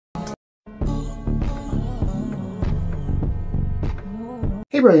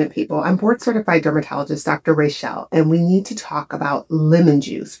Hey, brilliant people. I'm board certified dermatologist, Dr. Raechele, and we need to talk about lemon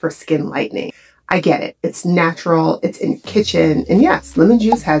juice for skin lightening. I get it. It's natural. It's in your kitchen. And yes, lemon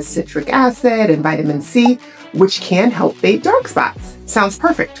juice has citric acid and vitamin C, which can help fade dark spots. Sounds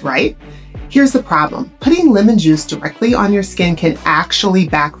perfect, right? Here's the problem. Putting lemon juice directly on your skin can actually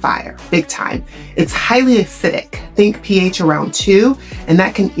backfire big time. It's highly acidic. Think pH around 2, and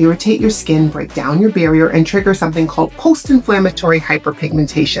that can irritate your skin, break down your barrier, and trigger something called post-inflammatory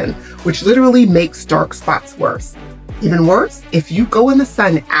hyperpigmentation, which literally makes dark spots worse. Even worse, if you go in the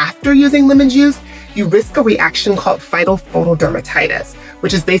sun after using lemon juice, you risk a reaction called phytophotodermatitis,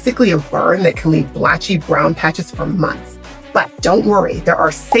 which is basically a burn that can leave blotchy brown patches for months. But don't worry, there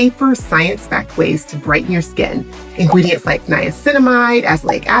are safer science-backed ways to brighten your skin. Ingredients like niacinamide,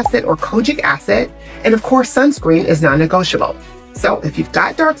 azelaic acid, or kojic acid, and of course sunscreen is non-negotiable. So if you've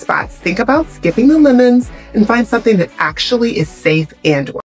got dark spots, think about skipping the lemons and find something that actually is safe and works.